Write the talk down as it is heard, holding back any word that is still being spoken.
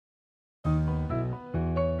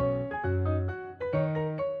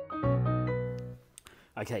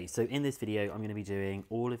Okay, so in this video, I'm going to be doing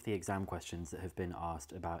all of the exam questions that have been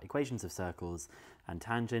asked about equations of circles and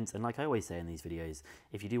tangents. And like I always say in these videos,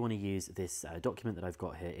 if you do want to use this document that I've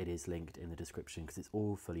got here, it is linked in the description because it's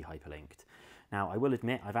all fully hyperlinked. Now, I will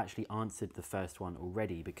admit I've actually answered the first one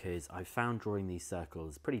already because I found drawing these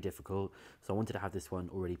circles pretty difficult. So I wanted to have this one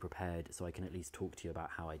already prepared so I can at least talk to you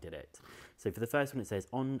about how I did it. So for the first one, it says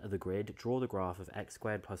on the grid, draw the graph of x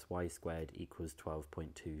squared plus y squared equals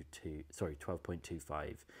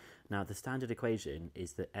 12.25. Now the standard equation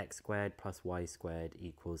is that x squared plus y squared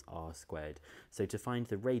equals r squared. So to find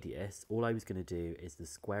the radius, all I was going to do is the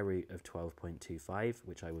square root of 12.25,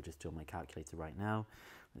 which I will just do on my calculator right now.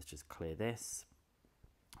 Let's just clear this.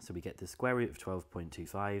 So we get the square root of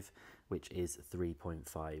 12.25, which is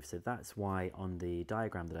 3.5. So that's why on the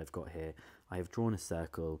diagram that I've got here, I have drawn a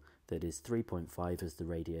circle that is 3.5 as the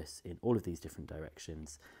radius in all of these different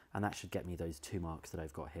directions. And that should get me those 2 marks that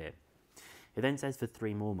I've got here. It then says for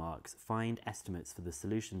 3 more marks, find estimates for the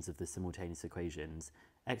solutions of the simultaneous equations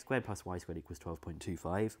x squared plus y squared equals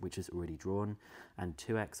 12.25, which is already drawn, and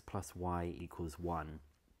 2x plus y equals 1.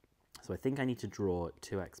 So I think I need to draw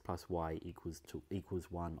 2x plus y equals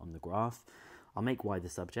 1 on the graph. I'll make y the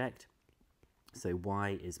subject. So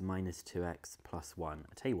y is minus 2x plus 1.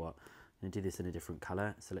 I'll tell you what, I'm going to do this in a different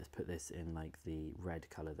colour. So let's put this in like the red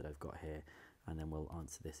colour that I've got here, and then we'll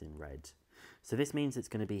answer this in red. So this means it's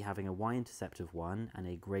going to be having a y-intercept of 1 and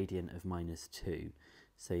a gradient of minus 2.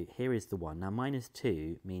 So here is the 1. Now minus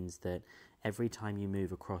 2 means that every time you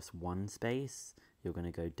move across one space, you're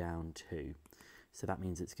going to go down 2. So that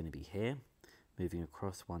means it's going to be here, moving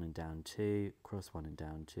across 1 and down 2, across 1 and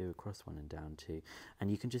down 2, across 1 and down 2.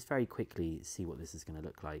 And you can just very quickly see what this is going to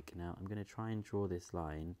look like. Now I'm going to try and draw this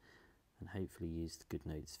line and hopefully use the good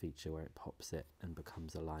notes feature where it pops it and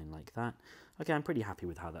becomes a line like that. Okay, I'm pretty happy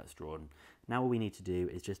with how that's drawn. Now all we need to do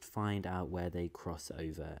is just find out where they cross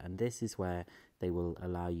over, and this is where they will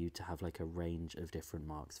allow you to have like a range of different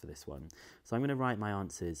marks for this one. So I'm going to write my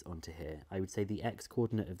answers onto here. I would say the x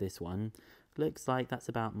coordinate of this one looks like that's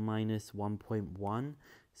about minus 1.1.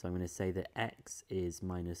 So I'm going to say that x is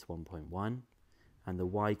minus 1.1, and the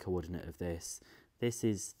y coordinate of this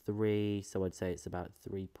is 3, so I'd say it's about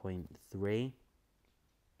 3.3.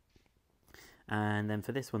 And then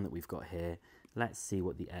for this one that we've got here, let's see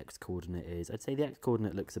what the x coordinate is. I'd say the x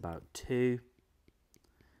coordinate looks about 2,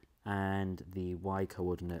 and the y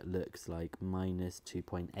coordinate looks like minus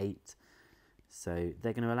 2.8. So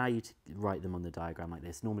they're going to allow you to write them on the diagram like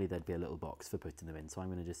this. Normally there'd be a little box for putting them in. So I'm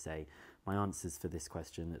going to just say my answers for this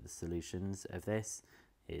question, that the solutions of this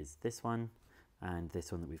is this one and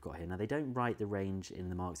this one that we've got here. Now they don't write the range in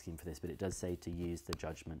the mark scheme for this, but it does say to use the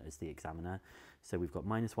judgment as the examiner. So we've got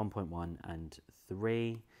minus 1.1 and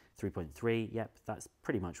 3.3. Yep, that's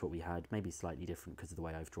pretty much what we had, maybe slightly different because of the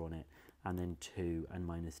way I've drawn it. And then 2 and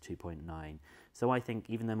minus 2.9. So I think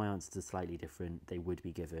even though my answers are slightly different, they would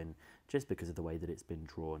be given just because of the way that it's been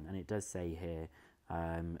drawn. And it does say here,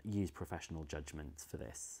 use professional judgments for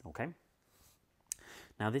this, okay?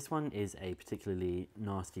 Now this one is a particularly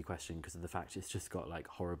nasty question because of the fact it's just got like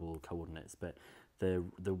horrible coordinates, but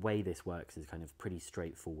the way this works is kind of pretty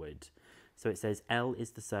straightforward. So it says L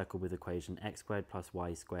is the circle with equation x squared plus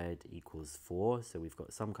y squared equals 4. So we've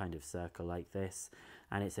got some kind of circle like this,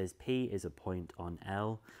 and it says P is a point on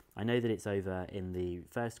L. I know that it's over in the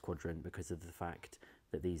first quadrant because of the fact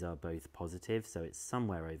that these are both positive, so it's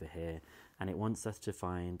somewhere over here, and it wants us to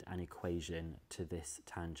find an equation to this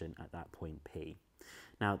tangent at that point P.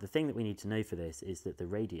 Now the thing that we need to know for this is that the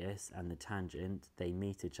radius and the tangent, they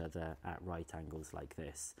meet each other at right angles like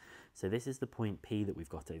this. So this is the point P that we've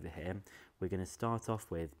got over here. We're going to start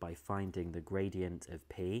off with by finding the gradient of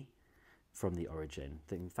P from the origin.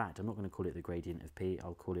 In fact, I'm not going to call it the gradient of P,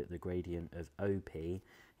 I'll call it the gradient of OP.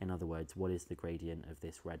 In other words, what is the gradient of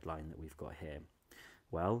this red line that we've got here?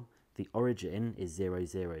 Well, the origin is 0,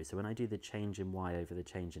 0. So when I do the change in y over the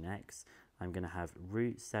change in x, I'm going to have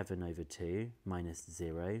root 7 over 2 minus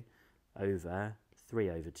 0 over 3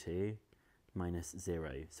 over 2 minus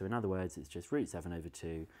 0. So in other words, it's just root 7 over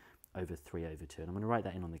 2 over 3 over 2. And I'm going to write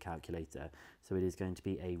that in on the calculator. So it is going to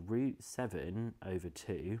be a root 7 over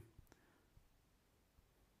 2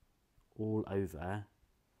 all over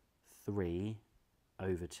 3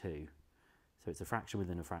 over 2. So it's a fraction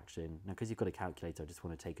within a fraction. Now, because you've got a calculator, I just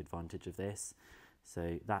want to take advantage of this.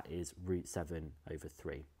 So that is root 7 over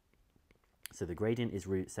 3. So the gradient is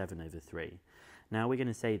root 7 over 3. Now we're going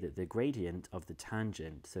to say that the gradient of the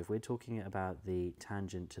tangent, so if we're talking about the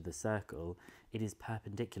tangent to the circle, it is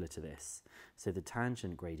perpendicular to this. So the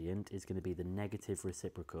tangent gradient is going to be the negative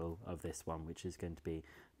reciprocal of this one, which is going to be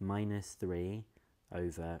minus 3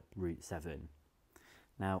 over root 7.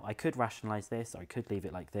 Now, I could rationalise this, or I could leave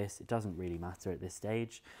it like this. It doesn't really matter at this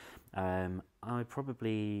stage. I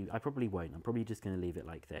probably won't. I'm probably just going to leave it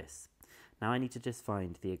like this. Now I need to just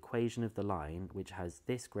find the equation of the line which has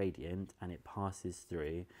this gradient and it passes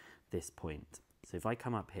through this point. So if I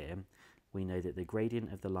come up here, we know that the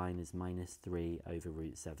gradient of the line is minus 3 over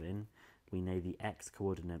root 7. We know the x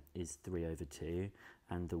coordinate is 3 over 2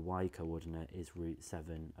 and the y coordinate is root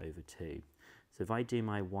 7 over 2. So if I do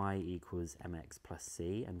my y equals mx plus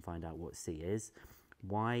c and find out what c is,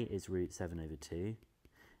 y is root 7 over 2,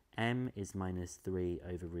 m is minus 3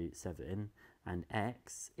 over root 7, and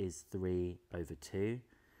x is 3 over 2,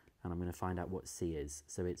 and I'm going to find out what c is.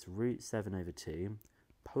 So it's root 7 over 2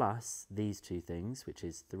 plus these two things, which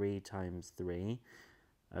is 3 times 3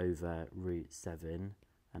 over root 7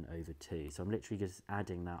 and over 2. So I'm literally just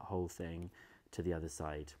adding that whole thing to the other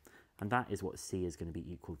side. And that is what c is going to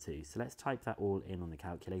be equal to. So let's type that all in on the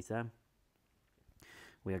calculator.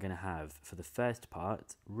 We are going to have, for the first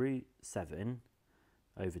part, root 7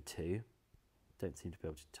 over 2. Don't seem to be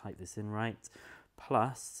able to type this in right.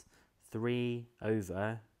 Plus 3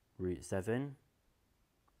 over root 7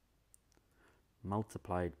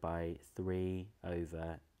 multiplied by 3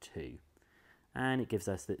 over 2. And it gives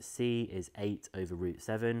us that c is 8 over root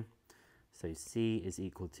 7. So c is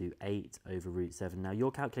equal to 8 over root 7. Now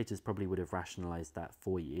your calculators probably would have rationalised that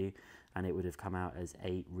for you, and it would have come out as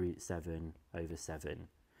 8 root 7 over 7.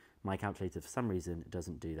 My calculator, for some reason,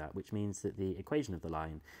 doesn't do that, which means that the equation of the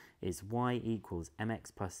line is y equals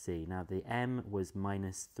mx plus c. Now, the m was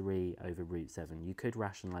minus 3 over root 7. You could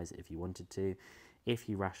rationalise it if you wanted to. If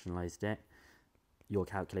you rationalised it, your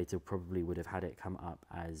calculator probably would have had it come up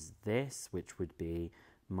as this, which would be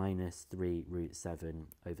minus 3 root 7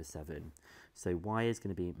 over 7. So y is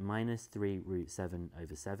going to be minus 3 root 7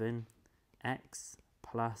 over 7, x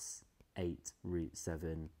plus 8 root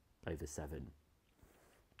 7 over 7.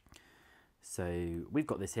 So we've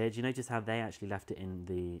got this here. Do you notice how they actually left it in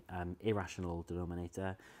the irrational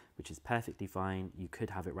denominator, which is perfectly fine. You could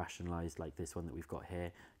have it rationalised like this one that we've got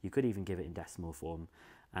here. You could even give it in decimal form.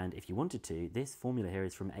 And if you wanted to, this formula here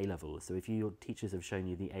is from A-level. So if your teachers have shown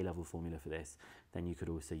you the A-level formula for this, then you could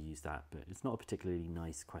also use that. But it's not a particularly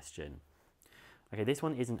nice question. Okay, this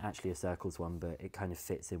one isn't actually a circles one, but it kind of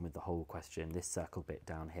fits in with the whole question, this circle bit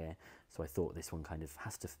down here. So I thought this one kind of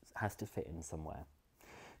has to fit in somewhere.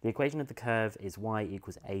 The equation of the curve is y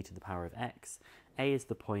equals a to the power of x. A is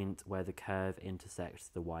the point where the curve intersects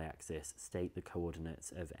the y-axis. State the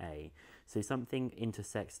coordinates of A. So something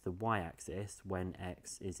intersects the y-axis when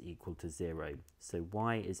x is equal to 0. So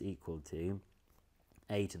y is equal to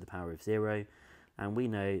a to the power of 0. And we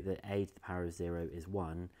know that a to the power of 0 is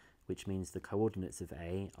 1, which means the coordinates of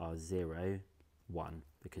A are 0, 1,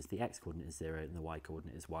 because the x-coordinate is 0 and the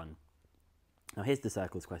y-coordinate is 1. Now here's the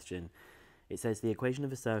circles question. It says the equation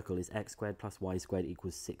of a circle is x squared plus y squared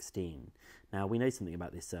equals 16. Now we know something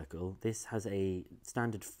about this circle. This has a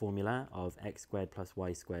standard formula of x squared plus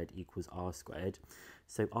y squared equals r squared.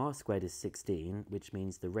 So r squared is 16, which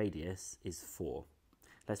means the radius is 4.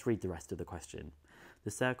 Let's read the rest of the question.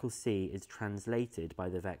 The circle C is translated by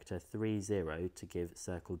the vector 3, 0 to give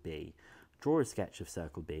circle B. Draw a sketch of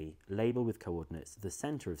circle B, label with coordinates the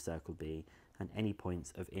centre of circle B and any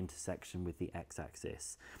points of intersection with the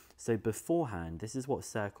x-axis. So beforehand, this is what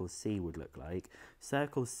circle C would look like.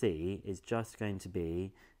 Circle C is just going to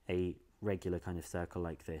be a regular kind of circle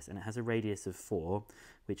like this, and it has a radius of 4,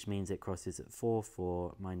 which means it crosses at 4,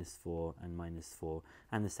 4, minus 4, and minus 4,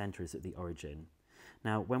 and the centre is at the origin.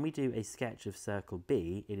 Now, when we do a sketch of circle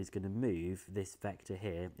B, it is going to move this vector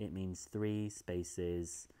here. It means 3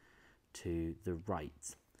 spaces to the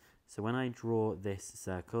right. So when I draw this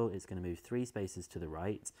circle, it's going to move 3 spaces to the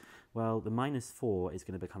right. Well, the minus 4 is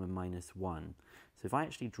going to become a minus 1. So if I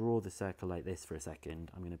actually draw the circle like this for a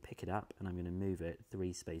second, I'm going to pick it up and I'm going to move it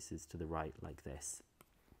 3 spaces to the right like this.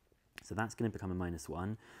 So that's going to become a minus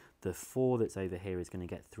 1. The 4 that's over here is going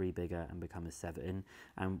to get 3 bigger and become a 7.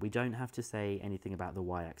 And we don't have to say anything about the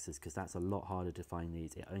y-axis because that's a lot harder to find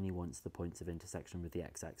these. It only wants the points of intersection with the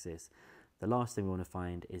x-axis. The last thing we want to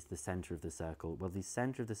find is the centre of the circle. Well, the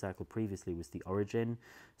centre of the circle previously was the origin,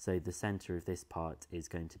 so the centre of this part is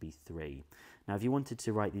going to be 3. Now, if you wanted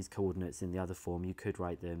to write these coordinates in the other form, you could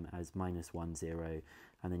write them as minus 1, 0,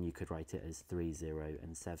 and then you could write it as 3, 0,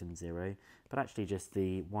 and 7, 0. But actually just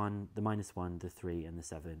the minus 1, the 3, and the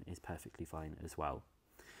 7 is perfectly fine as well.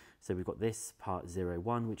 So we've got this part 0,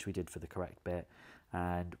 1, which we did for the correct bit,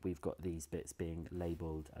 and we've got these bits being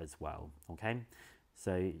labelled as well, okay?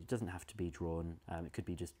 So it doesn't have to be drawn, it could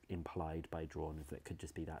be just implied by drawn, if it could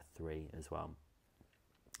just be that 3 as well.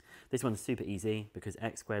 This one's super easy because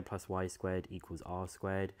x squared plus y squared equals r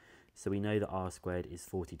squared. So we know that r squared is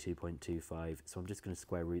 42.25, so I'm just going to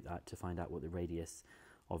square root that to find out what the radius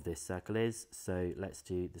of this circle is. So let's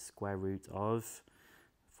do the square root of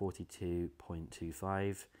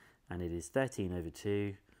 42.25, and it is 13 over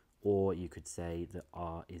 2, or you could say that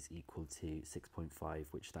r is equal to 6.5,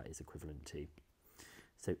 which that is equivalent to.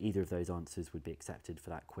 So either of those answers would be accepted for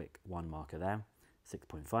that quick 1 marker there,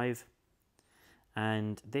 6.5.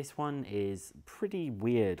 And this one is a pretty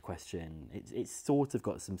weird question. It's sort of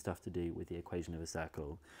got some stuff to do with the equation of a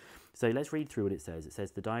circle. So let's read through what it says. It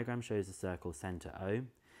says the diagram shows a circle centre O.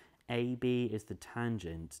 AB is the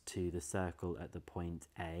tangent to the circle at the point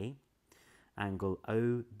A. Angle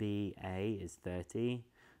OBA is 30.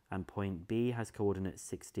 And point B has coordinates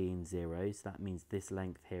 16, 0. So that means this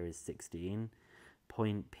length here is 16.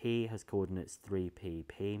 Point P has coordinates 3P,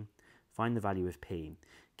 P. Find the value of P.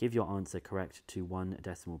 Give your answer correct to 1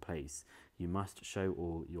 decimal place. You must show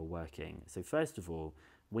all your working. So first of all,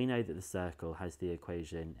 we know that the circle has the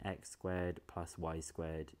equation x squared plus y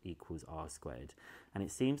squared equals r squared. And it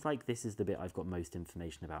seems like this is the bit I've got most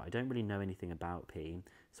information about. I don't really know anything about P,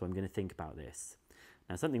 so I'm going to think about this.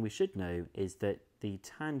 Now, something we should know is that the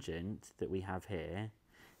tangent that we have here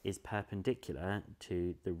is perpendicular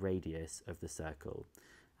to the radius of the circle.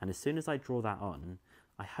 And as soon as I draw that on,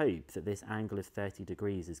 I hope that this angle of 30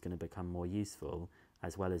 degrees is going to become more useful,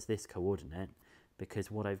 as well as this coordinate,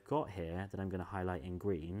 because what I've got here that I'm going to highlight in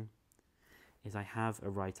green is I have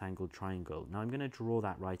a right-angled triangle. Now I'm going to draw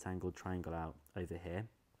that right-angled triangle out over here.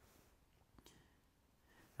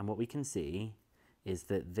 And what we can see is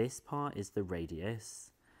that this part is the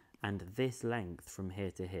radius, and this length from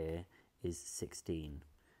here to here is 16.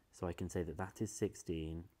 So I can say that that is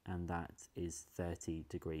 16 and that is 30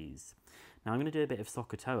 degrees. Now I'm going to do a bit of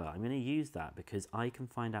SOHCAHTOA. I'm going to use that because I can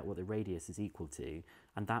find out what the radius is equal to,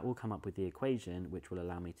 and that will come up with the equation which will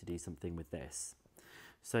allow me to do something with this.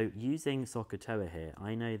 So using SOHCAHTOA here,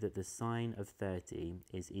 I know that the sine of 30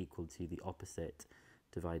 is equal to the opposite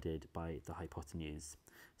divided by the hypotenuse.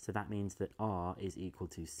 So that means that r is equal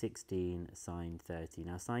to 16 sine 30.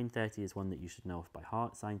 Now sine 30 is one that you should know off by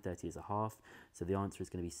heart. Sine 30 is a half, so the answer is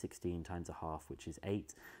going to be 16 times a half, which is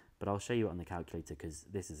 8. But I'll show you it on the calculator because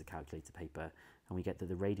this is a calculator paper, and we get that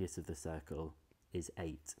the radius of the circle is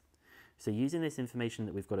 8. So using this information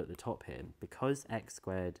that we've got at the top here, because x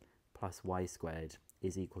squared plus y squared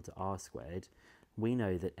is equal to r squared, we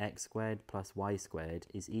know that x squared plus y squared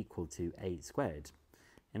is equal to 8 squared.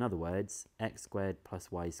 In other words, x squared plus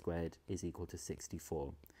y squared is equal to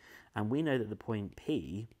 64. And we know that the point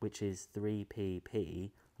P, which is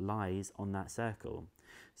 3pp, lies on that circle.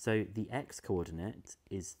 So the x coordinate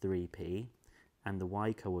is 3p and the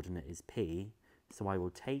y coordinate is p. So I will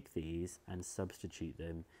take these and substitute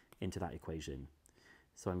them into that equation.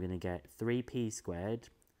 So I'm going to get 3p squared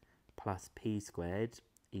plus p squared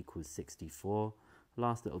equals 64.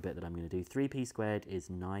 Last little bit that I'm going to do, 3p squared is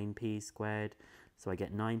 9p squared. So I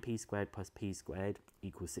get 9p squared plus p squared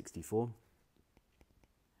equals 64.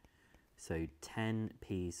 So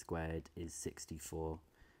 10p squared is 64.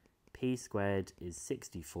 P squared is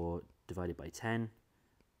 64 divided by 10.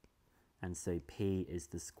 And so p is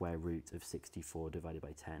the square root of 64 divided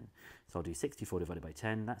by 10. So I'll do 64 divided by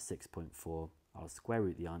 10, that's 6.4. I'll square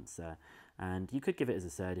root the answer. And you could give it as a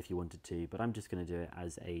third if you wanted to, but I'm just going to do it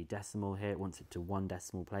as a decimal here. It wants it to 1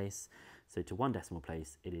 decimal place. So to 1 decimal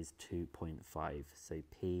place, it is 2.5. So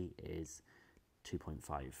p is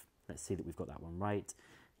 2.5. Let's see that we've got that one right.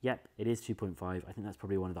 Yep, it is 2.5. I think that's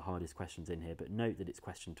probably one of the hardest questions in here, but note that it's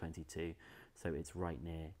question 22, so it's right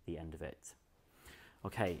near the end of it.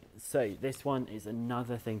 Okay, so this one is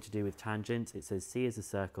another thing to do with tangents. It says C is a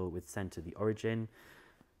circle with centre the origin.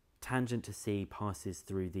 Tangent to C passes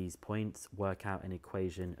through these points. Work out an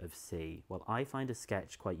equation of C. Well, I find a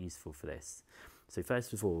sketch quite useful for this. So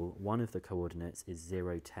first of all, one of the coordinates is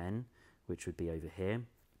 0, 10, which would be over here.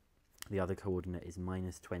 The other coordinate is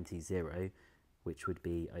minus 20, 0, which would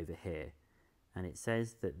be over here. And it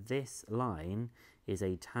says that this line is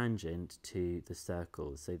a tangent to the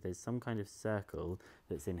circle. So there's some kind of circle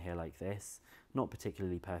that's in here like this, not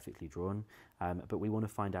particularly perfectly drawn, but we want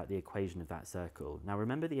to find out the equation of that circle. Now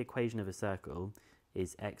remember, the equation of a circle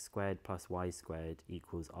is x squared plus y squared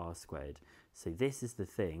equals r squared. So this is the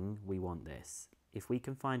thing, we want this. If we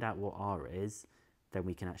can find out what r is, then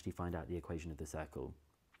we can actually find out the equation of the circle.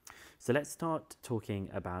 So let's start talking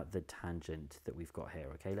about the tangent that we've got here,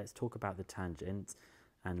 okay? Let's talk about the tangent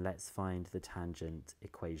and let's find the tangent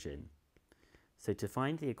equation. So to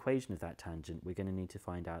find the equation of that tangent, we're going to need to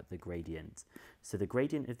find out the gradient. So the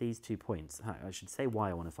gradient of these 2 points, I should say why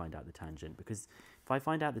I want to find out the tangent, because if I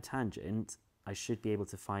find out the tangent, I should be able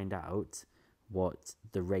to find out what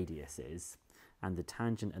the radius is. and the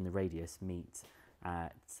tangent and the radius meet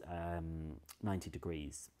at 90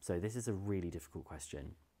 degrees. So this is a really difficult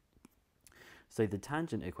question. So the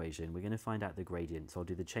tangent equation, we're going to find out the gradient. So I'll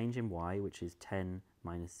do the change in y, which is 10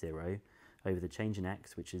 minus 0, over the change in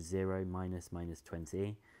x, which is 0 minus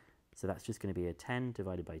 20. So that's just going to be a 10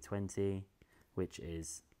 divided by 20, which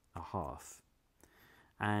is a half.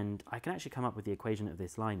 And I can actually come up with the equation of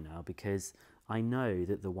this line now because I know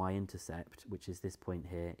that the y-intercept, which is this point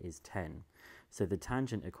here, is 10. So the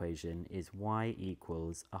tangent equation is y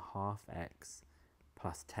equals a half x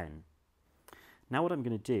plus 10. Now what I'm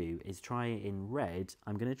going to do is try in red,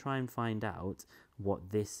 I'm going to try and find out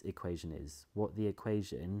what this equation is, what the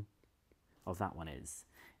equation of that one is.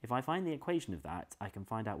 If I find the equation of that, I can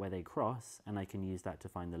find out where they cross and I can use that to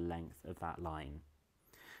find the length of that line.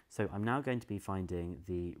 So I'm now going to be finding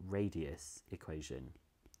the radius equation.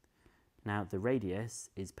 Now the radius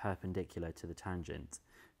is perpendicular to the tangent,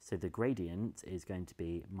 so the gradient is going to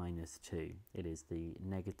be -2. It is the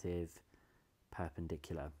negative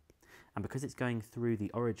perpendicular. And because it's going through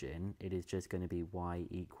the origin, it is just going to be y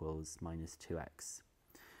equals -2x.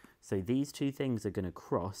 So these two things are going to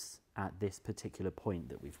cross at this particular point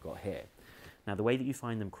that we've got here. Now the way that you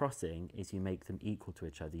find them crossing is you make them equal to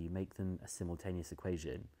each other, you make them a simultaneous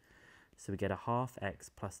equation. So we get a half x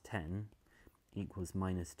plus 10 equals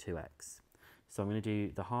 -2x. So I'm going to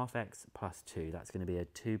do the half x plus 2, that's going to be a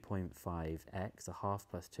 2.5x, a half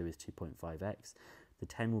plus 2 is 2.5x. The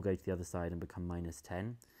 10 will go to the other side and become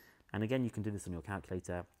 -10. And again, you can do this on your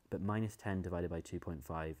calculator, but -10 divided by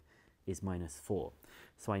 2.5 is -4.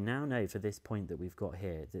 So I now know for this point that we've got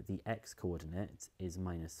here that the x coordinate is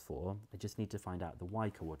 -4. I just need to find out the y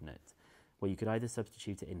coordinate. Well, you could either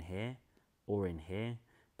substitute it in here or in here,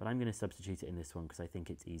 but I'm going to substitute it in this one because I think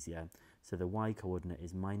it's easier. So the y coordinate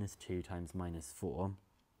is -2 times -4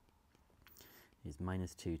 is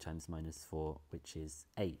 -2 times -4, which is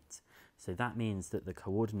 8. So that means that the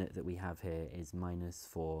coordinate that we have here is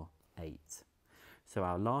 -4, 8. So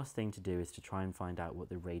our last thing to do is to try and find out what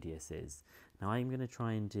the radius is. Now I'm going to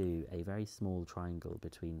try and do a very small triangle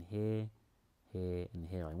between here, here and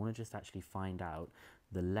here. I want to just actually find out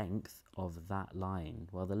the length of that line.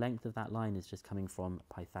 Well, the length of that line is just coming from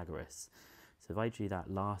Pythagoras. So if I do that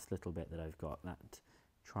last little bit that I've got, that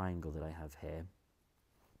triangle that I have here,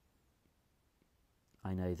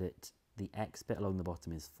 I know that the x bit along the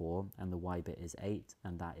bottom is 4 and the y bit is 8,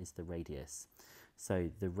 and that is the radius. So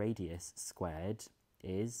the radius squared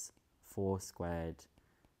is 4 squared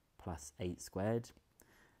plus 8 squared,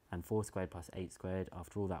 and 4 squared plus 8 squared,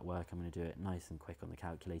 after all that work, I'm going to do it nice and quick on the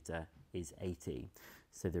calculator, is 80.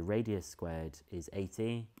 So the radius squared is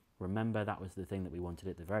 80. Remember, that was the thing that we wanted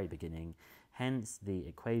at the very beginning. Hence, the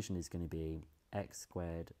equation is going to be x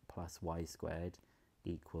squared plus y squared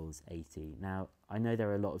equals 80. Now, I know there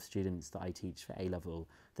are a lot of students that I teach for A-level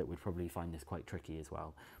that would probably find this quite tricky as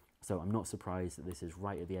well. So I'm not surprised that this is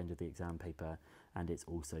right at the end of the exam paper and it's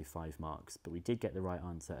also 5 marks. But we did get the right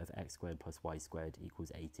answer of x squared plus y squared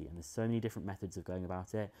equals 80. And there's so many different methods of going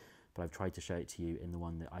about it, but I've tried to show it to you in the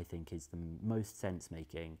one that I think is the most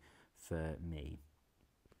sense-making for me.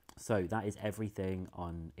 So that is everything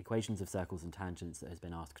on equations of circles and tangents that has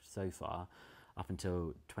been asked so far up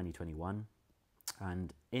until 2021.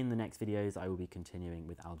 And in the next videos, I will be continuing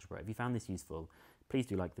with algebra. If you found this useful, please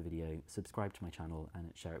do like the video, subscribe to my channel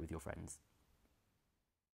and share it with your friends.